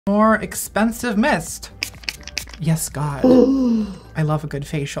More expensive mist. Yes, God. I love a good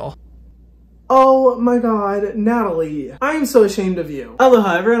facial. Oh my god, Natalie, I am so ashamed of you.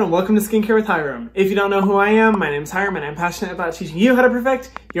 Aloha everyone and welcome to Skincare with Hyram. If you don't know who I am, my name is Hyram and I'm passionate about teaching you how to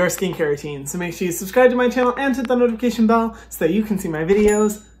perfect your skincare routine. So make sure you subscribe to my channel and hit the notification bell so that you can see my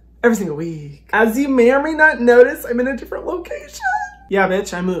videos every single week. As you may or may not notice, I'm in a different location. Yeah,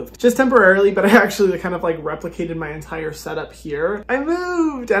 bitch, I moved. Just temporarily, but I actually kind of like replicated my entire setup here. I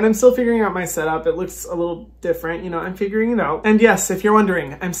moved and I'm still figuring out my setup. It looks a little different, you know, I'm figuring it out. And yes, if you're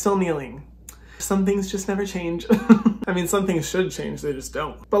wondering, I'm still kneeling. Some things just never change. I mean, some things should change, they just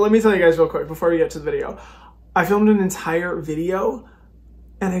don't. But let me tell you guys real quick before we get to the video. I filmed an entire video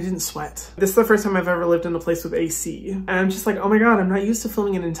and I didn't sweat. This is the first time I've ever lived in a place with AC. And I'm just like, oh my God, I'm not used to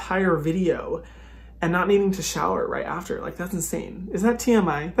filming an entire video and not needing to shower right after. Like, that's insane. Is that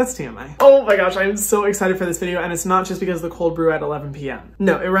TMI? That's TMI. Oh my gosh, I'm so excited for this video, and it's not just because of the cold brew at 11 p.m.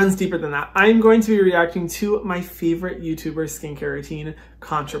 No, it runs deeper than that. I'm going to be reacting to my favorite YouTuber's skincare routine,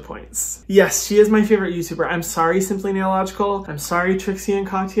 ContraPoint's. Yes, she is my favorite YouTuber. I'm sorry, Simply Nailogical. I'm sorry, Trixie and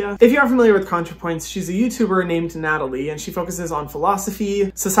Katya. If you aren't familiar with ContraPoint's, she's a YouTuber named Natalie, and she focuses on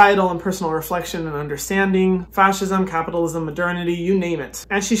philosophy, societal and personal reflection and understanding, fascism, capitalism, modernity, you name it.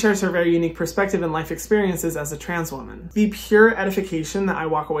 And she shares her very unique perspective and life experiences as a trans woman. The pure edification that I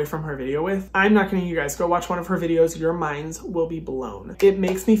walk away from her video with, I'm not kidding you guys, go watch one of her videos, your minds will be blown. It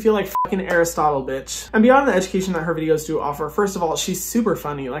makes me feel like fucking Aristotle, bitch. And beyond the education that her videos do offer, first of all, she's super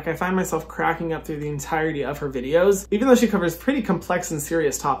funny. Like, I find myself cracking up through the entirety of her videos, even though she covers pretty complex and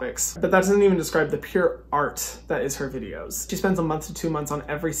serious topics. But that doesn't even describe the pure art that is her videos. She spends a month to 2 months on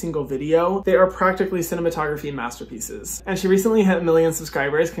every single video. They are practically cinematography masterpieces. And she recently hit 1 million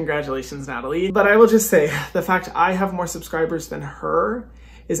subscribers. Congratulations, Natalie. But I will just say, the fact I have more subscribers than her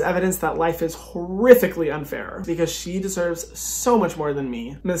is evidence that life is horrifically unfair because she deserves so much more than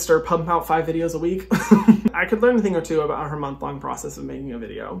me. Mr. Pump out 5 videos a week. I could learn a thing or two about her month-long process of making a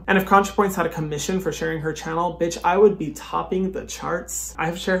video. And if ContraPoint's had a commission for sharing her channel, bitch, I would be topping the charts. I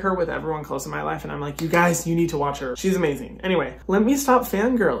have shared her with everyone close in my life and I'm like, you guys, you need to watch her. She's amazing. Anyway, let me stop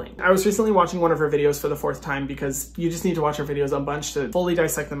fangirling. I was recently watching one of her videos for the 4th time because you just need to watch her videos a bunch to fully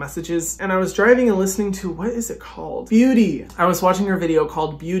dissect the messages. And I was driving and listening to, what is it called? Beauty. I was watching her video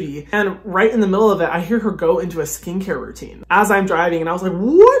called Beauty, and right in the middle of it, I hear her go into a skincare routine as I'm driving, and I was like,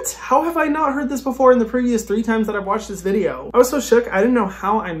 what? How have I not heard this before in the previous 3 times that I've watched this video? I was so shook. I didn't know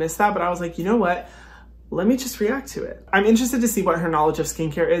how I missed that, but I was like, you know what? Let me just react to it. I'm interested to see what her knowledge of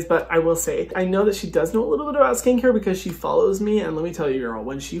skincare is, but I will say, I know that she does know a little bit about skincare because she follows me, and let me tell you, girl,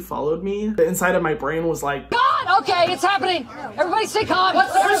 when she followed me, the inside of my brain was like, God, okay, it's happening. Everybody stay calm.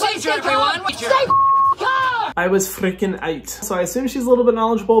 What's the procedure, everyone? Stay calm. I was freaking out. So I assume she's a little bit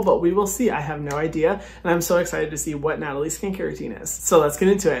knowledgeable, but we will see. I have no idea. And I'm so excited to see what Natalie's skincare routine is. So let's get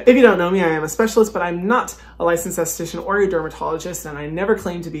into it. If you don't know me, I am a specialist, but I'm not a licensed esthetician or a dermatologist, and I never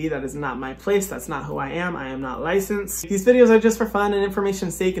claim to be. That is not my place. That's not who I am. I am not licensed. These videos are just for fun and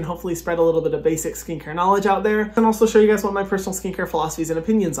information's sake and hopefully spread a little bit of basic skincare knowledge out there and also show you guys what my personal skincare philosophies and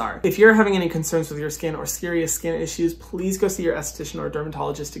opinions are. If you're having any concerns with your skin or serious skin issues, please go see your esthetician or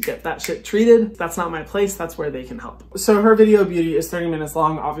dermatologist to get that shit treated. That's not my place. That's where they can help. So her video Beauty is 30 minutes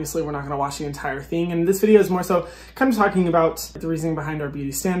long. Obviously, we're not going to watch the entire thing. And this video is more so kind of talking about the reasoning behind our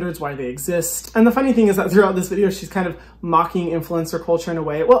beauty standards, why they exist. And the funny thing is that throughout this video, she's kind of mocking influencer culture in a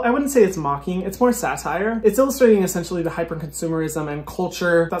way. Well, I wouldn't say it's mocking. It's more satire. It's illustrating essentially the hyper-consumerism and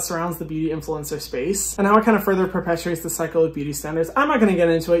culture that surrounds the beauty influencer space and how it kind of further perpetuates the cycle of beauty standards. I'm not going to get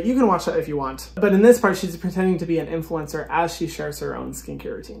into it. You can watch that if you want. But in this part, she's pretending to be an influencer as she shares her own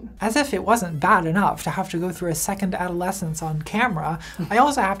skincare routine. As if it wasn't bad enough to have to go through a second adolescence on camera, I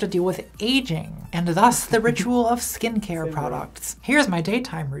also have to deal with aging, and thus the ritual of skincare products. Here's my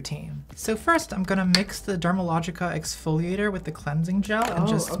daytime routine. So first, I'm gonna mix the Dermalogica exfoliator with the cleansing gel and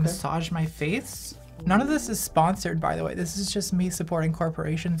just massage my face. None of this is sponsored, by the way. This is just me supporting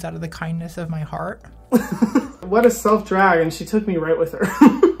corporations out of the kindness of my heart. What a self-drag, and she took me right with her.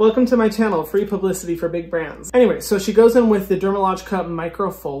 Welcome to my channel, free publicity for big brands. Anyway, so she goes in with the Dermalogica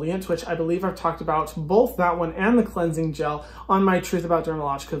Microfoliant, which I believe I've talked about both that one and the cleansing gel on my Truth About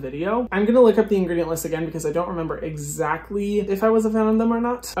Dermalogica video. I'm gonna look up the ingredient list again because I don't remember exactly if I was a fan of them or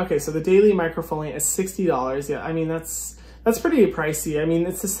not. Okay, so the daily microfoliant is $60. Yeah, I mean, that's That's pretty pricey. I mean,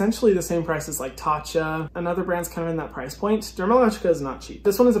 it's essentially the same price as like Tatcha. Another brand's kind of in that price point. Dermalogica is not cheap.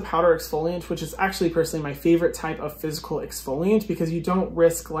 This one is a powder exfoliant, which is actually personally my favorite type of physical exfoliant because you don't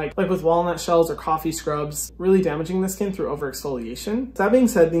risk like with walnut shells or coffee scrubs really damaging the skin through over exfoliation. That being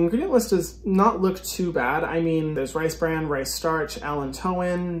said, the ingredient list does not look too bad. I mean, there's rice bran, rice starch,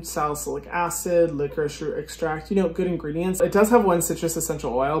 allantoin, salicylic acid, licorice root extract, you know, good ingredients. It does have one citrus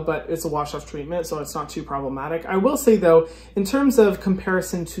essential oil, but it's a wash off treatment, so it's not too problematic. I will say though, in terms of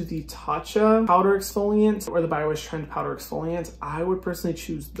comparison to the Tatcha powder exfoliant or the BioWish Trend powder exfoliant, I would personally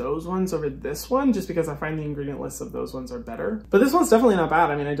choose those ones over this one just because I find the ingredient lists of those ones are better. But this one's definitely not bad.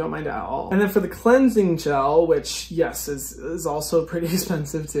 I mean, I don't mind it at all. And then for the cleansing gel, which yes, is also pretty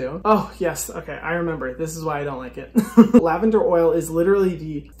expensive too. Oh yes, okay, I remember. This is why I don't like it. Lavender oil is literally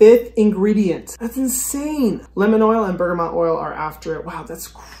the 5th ingredient. That's insane. Lemon oil and bergamot oil are after it. Wow, that's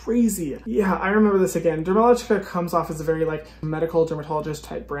crazy. Yeah, I remember this again. Dermalogica comes off as a very like medical dermatologist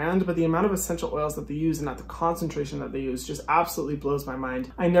type brand, but the amount of essential oils that they use and at the concentration that they use just absolutely blows my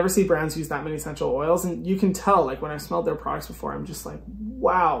mind. I never see brands use that many essential oils, and you can tell like when I've smelled their products before, I'm just like,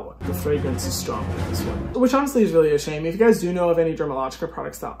 wow, the fragrance is strong with this one. Which honestly is really a shame. If you guys do know of any Dermalogica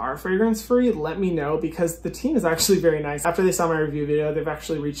products that are fragrance free, let me know because the team is actually very nice. After they saw my review video, they've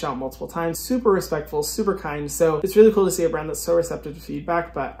actually reached out multiple times, super respectful, super kind. So it's really cool to see a brand that's so receptive to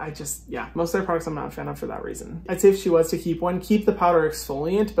feedback, but I just, yeah, most of their products I'm not a fan of for that reason. I'd say if she was to keep one, keep the powder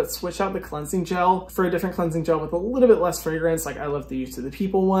exfoliant, but switch out the cleansing gel for a different cleansing gel with a little bit less fragrance. Like I love the Youth to the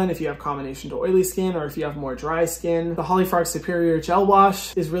People one if you have combination to oily skin or if you have more dry skin. The Holly Frog Superior Gel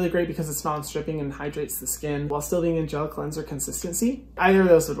Wash is really great because it's non-stripping and hydrates the skin while still being in gel cleanser consistency. Either of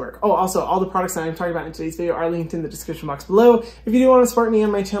those would work. Oh, also all the products that I'm talking about in today's video are linked in the description box below. If you do want to support me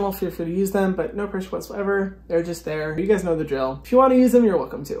and my channel, feel free to use them, but no pressure whatsoever. They're just there. You guys know the drill. If you want to use them, you're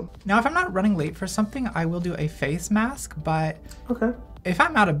welcome to. Now, if I'm not running late for something, I will do a face mask, but okay. If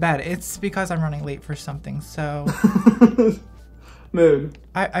I'm out of bed, it's because I'm running late for something, so... Mood.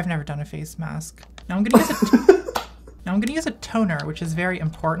 I've never done a face mask. Now I'm gonna use a toner, which is very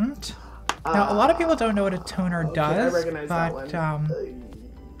important. Now, a lot of people don't know what a toner does, I recognize that one.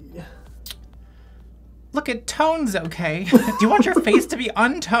 Look, it tones okay. Do you want your face to be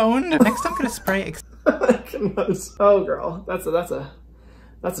untoned? Next, I'm gonna spray. Oh, girl,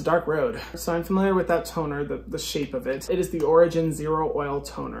 that's a dark road. So I'm familiar with that toner, the shape of it. It is the Origin Zero Oil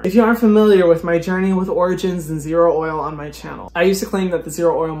Toner. If you aren't familiar with my journey with Origins and Zero Oil on my channel, I used to claim that the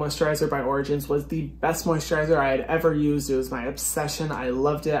Zero Oil Moisturizer by Origins was the best moisturizer I had ever used. It was my obsession. I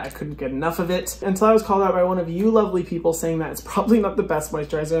loved it. I couldn't get enough of it until I was called out by one of you lovely people saying that it's probably not the best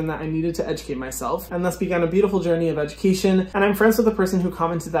moisturizer and that I needed to educate myself. And thus began a beautiful journey of education. And I'm friends with the person who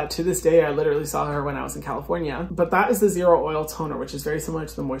commented that to this day. I literally saw her when I was in California. But that is the Zero Oil Toner, which is very similar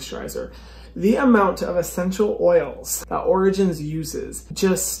to the moisturizer. The amount of essential oils that Origins uses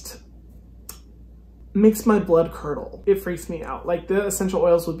just makes my blood curdle. It freaks me out. Like the essential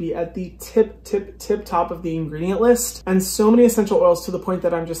oils would be at the tip top of the ingredient list, and so many essential oils to the point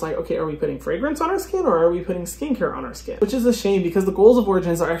that I'm just like, okay, are we putting fragrance on our skin or are we putting skincare on our skin? Which is a shame because the goals of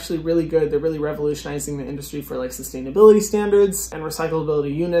Origins are actually really good. They're really revolutionizing the industry for like sustainability standards and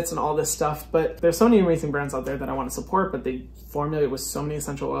recyclability units and all this stuff, but there's so many amazing brands out there that I want to support, but they formulate with so many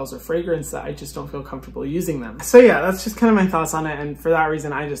essential oils or fragrance that I just don't feel comfortable using them. So yeah, that's just kind of my thoughts on it, and for that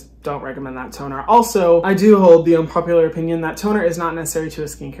reason I just don't recommend that toner. Also, I do hold the unpopular opinion that toner is not necessary to a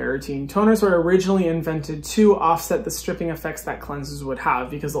skincare routine. Toners were originally invented to offset the stripping effects that cleansers would have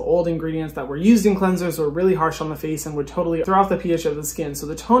because the old ingredients that were used in cleansers were really harsh on the face and would totally throw off the pH of the skin. So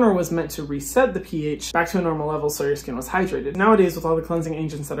the toner was meant to reset the pH back to a normal level so your skin was hydrated. Nowadays, with all the cleansing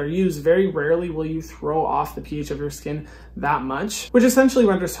agents that are used, very rarely will you throw off the pH of your skin that much, which essentially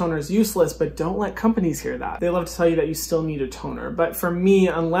renders toners useless, but don't let companies hear that. They love to tell you that you still need a toner. But for me,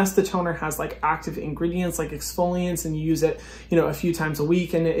 unless the toner has like active ingredients like exfoliants and you use it, you know, a few times a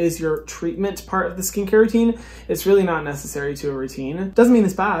week and it is your treatment part of the skincare routine, it's really not necessary to a routine. Doesn't mean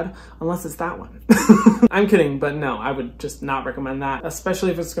it's bad unless it's that one. I'm kidding, but no, I would just not recommend that,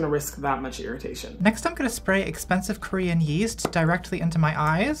 especially if it's going to risk that much irritation. Next, I'm going to spray expensive Korean yeast directly into my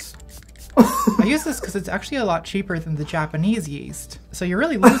eyes. I use this because it's actually a lot cheaper than the Japanese yeast. So you're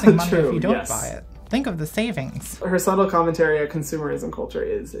really losing money if you don't buy it. Think of the savings. Her subtle commentary on consumerism culture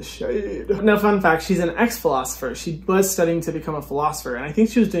is shade. Now, fun fact, she's an ex-philosopher. She was studying to become a philosopher, and I think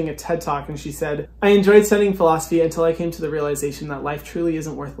she was doing a TED Talk, and she said, "I enjoyed studying philosophy until I came to the realization that life truly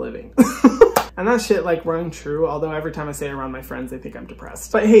isn't worth living." And that shit like rang true, although every time I say it around my friends, they think I'm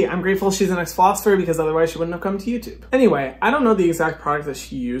depressed. But hey, I'm grateful she's an ex-philosopher because otherwise she wouldn't have come to YouTube. Anyway, I don't know the exact product that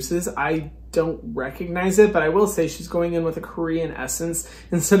she uses. I don't recognize it, but I will say she's going in with a Korean essence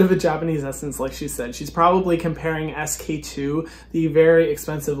instead of a Japanese essence like she said. She's probably comparing SK2, the very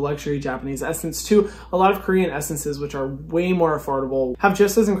expensive luxury Japanese essence, to a lot of Korean essences which are way more affordable, have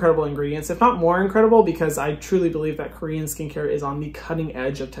just as incredible ingredients, if not more incredible, because I truly believe that Korean skincare is on the cutting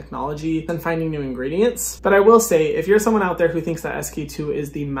edge of technology and finding new ingredients. But I will say, if you're someone out there who thinks that SK2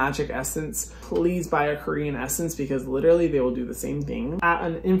 is the magic essence, please buy a Korean essence, because literally they will do the same thing at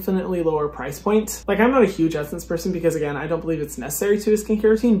an infinitely lower price point. Like, I'm not a huge essence person because, again, I don't believe it's necessary to a skincare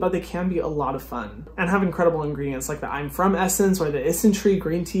routine, but they can be a lot of fun and have incredible ingredients like the I'm From essence or the Isntree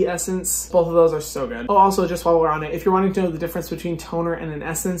green tea essence. Both of those are so good. Oh, also, just while we're on it, if you're wanting to know the difference between toner and an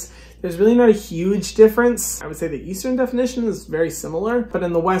essence, there's really not a huge difference. I would say the Eastern definition is very similar, but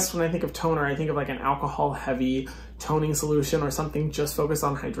in the West, when I think of toner, I think of like an alcohol-heavy toning solution or something just focused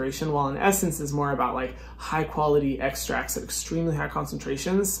on hydration, while an essence is more about like high quality extracts at extremely high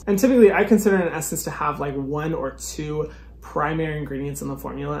concentrations. And typically I consider an essence to have like 1 or 2 primary ingredients in the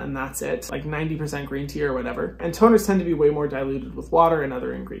formula, and that's it, like 90% green tea or whatever. And toners tend to be way more diluted with water and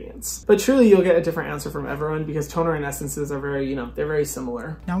other ingredients. But truly you'll get a different answer from everyone, because toner and essences are very, you know, they're very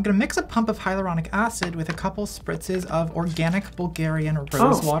similar. Now I'm gonna mix a pump of hyaluronic acid with a couple spritzes of organic Bulgarian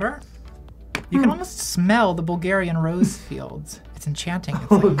rose water. You can almost smell the Bulgarian rose fields. It's enchanting.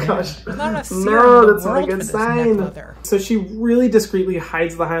 It's like gosh. There's not enough serum No, in the that's not a world good for this sign. neck leather. So she really discreetly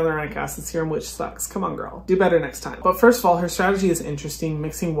hides the hyaluronic acid serum, which sucks. Come on, girl. Do better next time. But first of all, her strategy is interesting,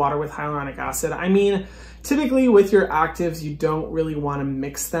 mixing water with hyaluronic acid. I mean, typically with your actives, you don't really want to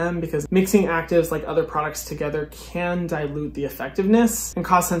mix them, because mixing actives like other products together can dilute the effectiveness and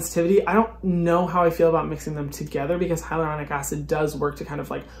cause sensitivity. I don't know how I feel about mixing them together, because hyaluronic acid does work to kind of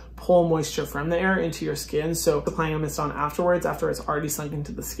like pull moisture from the air into your skin. So applying a mist on afterwards, after it's already sunk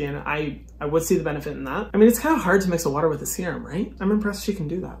into the skin, I would see the benefit in that. I mean, it's kind of hard to mix a water with a serum, right? I'm impressed she can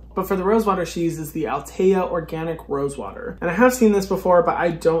do that. But for the rose water, she uses the Altea Organic Rose Water. And I have seen this before, but I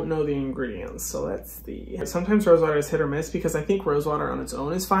don't know the ingredients. So let's see. Sometimes rose water is hit or miss, because I think rose water on its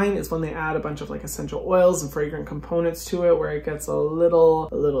own is fine. It's when they add a bunch of like essential oils and fragrant components to it where it gets a little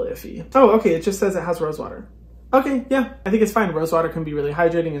iffy. Oh, okay, it just says it has rose water. Okay, yeah, I think it's fine. Rose water can be really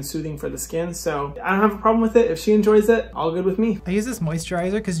hydrating and soothing for the skin, so I don't have a problem with it. If she enjoys it, all good with me. I use this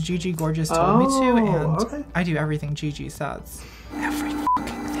moisturizer because Gigi Gorgeous told me to, and I do everything Gigi says. Every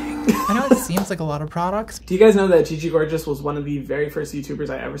fucking thing. I know it seems like a lot of products. Do you guys know that Gigi Gorgeous was one of the very first YouTubers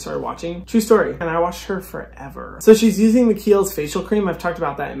I ever started watching? True story. And I watched her forever. So she's using the Kiehl's facial cream. I've talked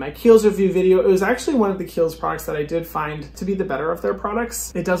about that in my Kiehl's review video. It was actually one of the Kiehl's products that I did find to be the better of their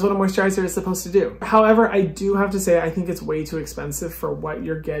products. It does what a moisturizer is supposed to do. However, I do have to say, I think it's way too expensive for what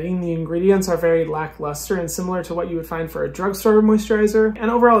you're getting. The ingredients are very lackluster and similar to what you would find for a drugstore moisturizer. And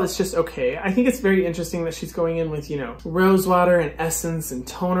overall, it's just okay. I think it's very interesting that she's going in with, you know, rose water and essence and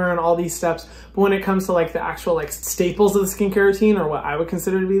toner and all these steps. But when it comes to like the actual like staples of the skincare routine, or what I would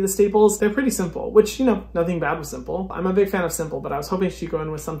consider to be the staples, they're pretty simple, which, you know, nothing bad with simple. I'm a big fan of simple, but I was hoping she'd go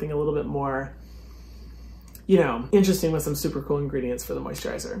in with something a little bit more, you know, interesting, with some super cool ingredients for the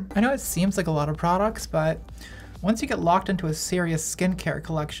moisturizer. I know it seems like a lot of products, but once you get locked into a serious skincare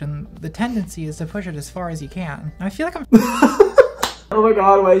collection, the tendency is to push it as far as you can. And I feel like I'm Oh my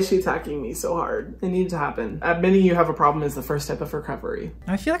god, why is she attacking me so hard? It needed to happen. Admitting you have a problem is the first step of recovery.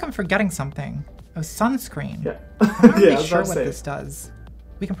 I feel like I'm forgetting something. Oh, sunscreen. Yeah. I'm not really Yeah, sure what this does.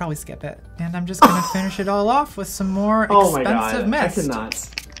 We can probably skip it. And I'm just gonna finish it all off with some more expensive mist. I cannot.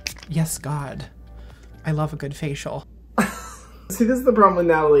 Yes, God. I love a good facial. See, this is the problem with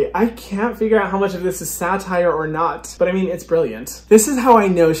Natalie. I can't figure out how much of this is satire or not, but I mean, it's brilliant. This is how I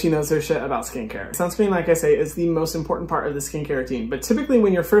know she knows her shit about skincare. Sunscreen, like I say, is the most important part of the skincare routine, but typically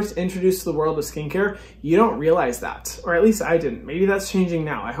when you're first introduced to the world of skincare, you don't realize that. Or at least I didn't. Maybe that's changing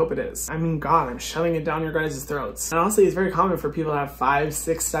now. I hope it is. I mean, God, I'm shoving it down your guys' throats. And honestly, it's very common for people to have 5,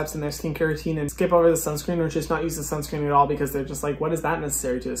 6 steps in their skincare routine and skip over the sunscreen, or just not use the sunscreen at all, because they're just like, what is that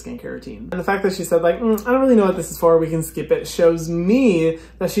necessary to a skincare routine? And the fact that she said like, I don't really know what this is for, we can skip it, shows me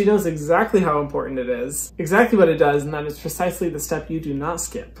that she knows exactly how important it is, exactly what it does, and that is precisely the step you do not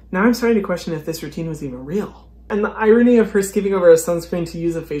skip. Now I'm starting to question if this routine was even real. And the irony of her skipping over a sunscreen to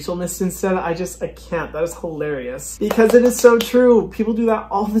use a facial mist instead, I can't. That is hilarious. Because it is so true. People do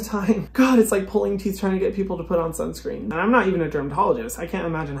that all the time. God, it's like pulling teeth trying to get people to put on sunscreen. And I'm not even a dermatologist. I can't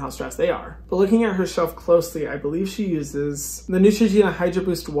imagine how stressed they are. But looking at her shelf closely, I believe she uses the Neutrogena Hydro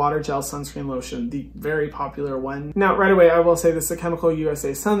Boost Water Gel Sunscreen Lotion, the very popular one. Now, right away, I will say this is a Chemical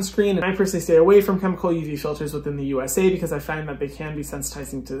USA sunscreen, and I personally stay away from chemical UV filters within the USA because I find that they can be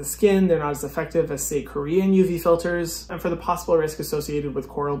sensitizing to the skin. They're not as effective as, say, Korean UV filters, and for the possible risk associated with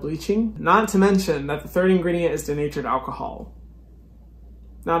coral bleaching. Not to mention that the third ingredient is denatured alcohol.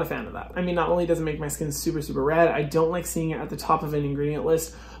 Not a fan of that. I mean, not only does it make my skin super, super red, I don't like seeing it at the top of an ingredient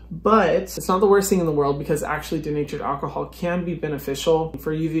list, but it's not the worst thing in the world because actually denatured alcohol can be beneficial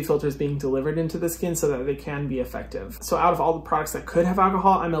for UV filters being delivered into the skin so that they can be effective. So out of all the products that could have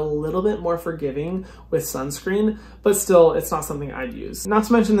alcohol, I'm a little bit more forgiving with sunscreen, but still it's not something I'd use. Not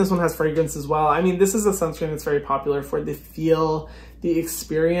to mention this one has fragrance as well. I mean, this is a sunscreen that's very popular for the feel, the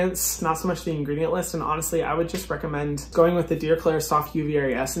experience, not so much the ingredient list. And honestly, I would just recommend going with the Dear Claire Soft UV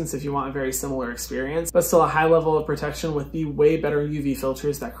Area Essence if you want a very similar experience, but still a high level of protection with the way better UV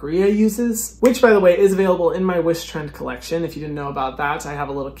filters that Korea uses, which by the way is available in my Wish Trend collection. If you didn't know about that, I have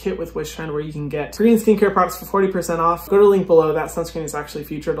a little kit with Wish Trend where you can get Korean skincare products for 40% off. Go to the link below. That sunscreen is actually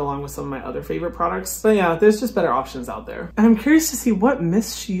featured along with some of my other favorite products. But yeah, there's just better options out there. And I'm curious to see what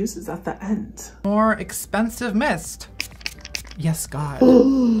mist she uses at the end. More expensive mist. Yes, God.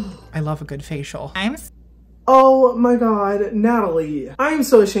 I love a good facial. Oh my God, Natalie, I am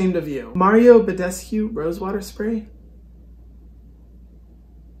so ashamed of you. Mario Badescu Rosewater Spray.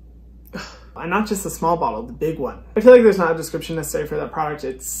 And not just the small bottle, the big one. I feel like there's not a description necessary for that product.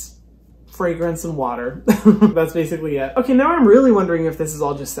 It's fragrance and water. That's basically it. Okay, now I'm really wondering if this is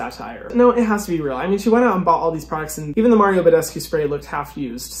all just satire. No, it has to be real. I mean, she went out and bought all these products and even the Mario Badescu spray looked half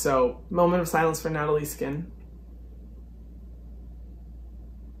used. So moment of silence for Natalie's skin.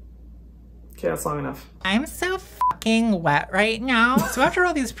 Okay, that's long enough. I'm so fucking wet right now. So after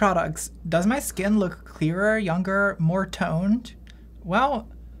all these products, does my skin look clearer, younger, more toned? Well,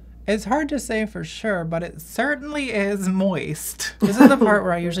 it's hard to say for sure, but it certainly is moist. This is the part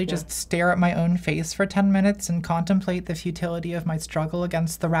where I usually just stare at my own face for 10 minutes and contemplate the futility of my struggle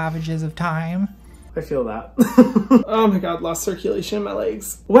against the ravages of time. I feel that. Oh my God, lost circulation in my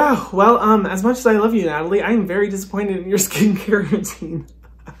legs. Wow, well, as much as I love you, Natalie, I am very disappointed in your skincare routine.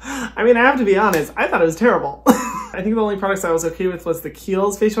 I mean, I have to be honest, I thought it was terrible. I think the only products I was okay with was the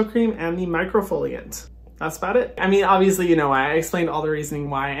Kiehl's facial cream and the microfoliant. That's about it. I mean, obviously, you know why. I explained all the reasoning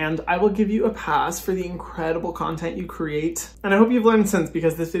why, and I will give you a pass for the incredible content you create. And I hope you've learned since,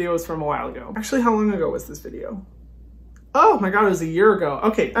 because this video was from a while ago. Actually, how long ago was this video? Oh my God, it was a year ago.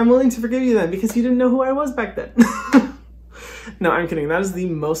 Okay, I'm willing to forgive you then, because you didn't know who I was back then. No, I'm kidding. That is the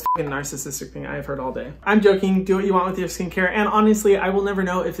most fucking narcissistic thing I have heard all day. I'm joking. Do what you want with your skincare. And honestly, I will never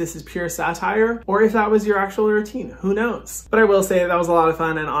know if this is pure satire or if that was your actual routine. Who knows? But I will say that was a lot of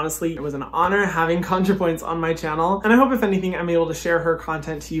fun. And honestly, it was an honor having ContraPoint's on my channel. And I hope if anything, I'm able to share her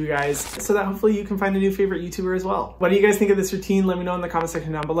content to you guys so that hopefully you can find a new favorite YouTuber as well. What do you guys think of this routine? Let me know in the comment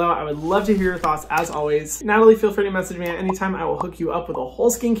section down below. I would love to hear your thoughts as always. Natalie, feel free to message me at any time. I will hook you up with a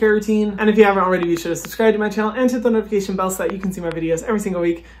whole skincare routine. And if you haven't already, be sure to subscribe to my channel and hit the notification bell so that you can see my videos every single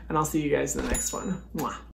week, and I'll see you guys in the next one. Mwah.